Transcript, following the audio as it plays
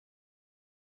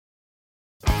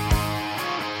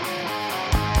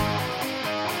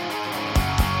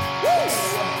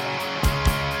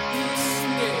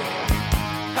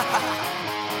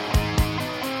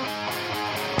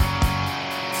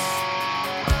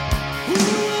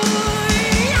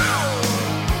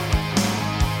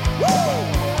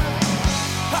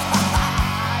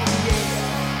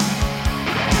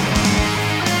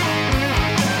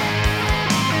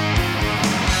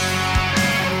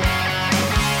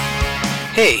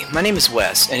Hey, my name is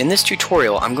Wes, and in this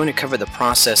tutorial I'm going to cover the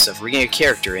process of rigging a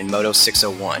character in Modo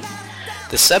 601.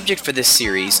 The subject for this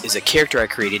series is a character I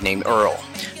created named Earl.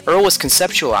 Earl was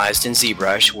conceptualized in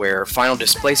ZBrush, where final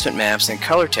displacement maps and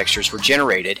color textures were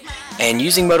generated, and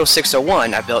using Modo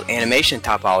 601 I built animation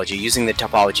topology using the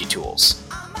topology tools.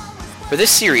 For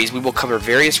this series we will cover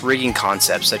various rigging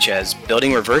concepts such as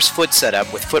building reverse foot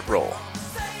setup with foot roll,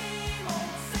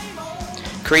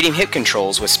 creating hip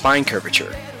controls with spine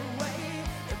curvature,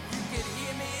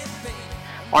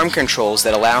 arm controls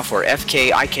that allow for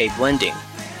FK-IK blending,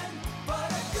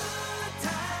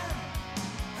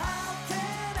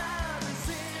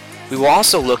 we will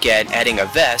also look at adding a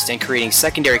vest and creating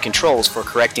secondary controls for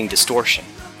correcting distortion.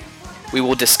 We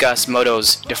will discuss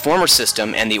Modo's deformer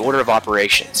system and the order of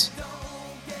operations.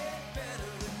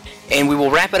 And we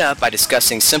will wrap it up by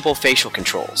discussing simple facial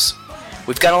controls.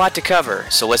 We've got a lot to cover,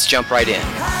 so let's jump right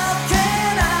in.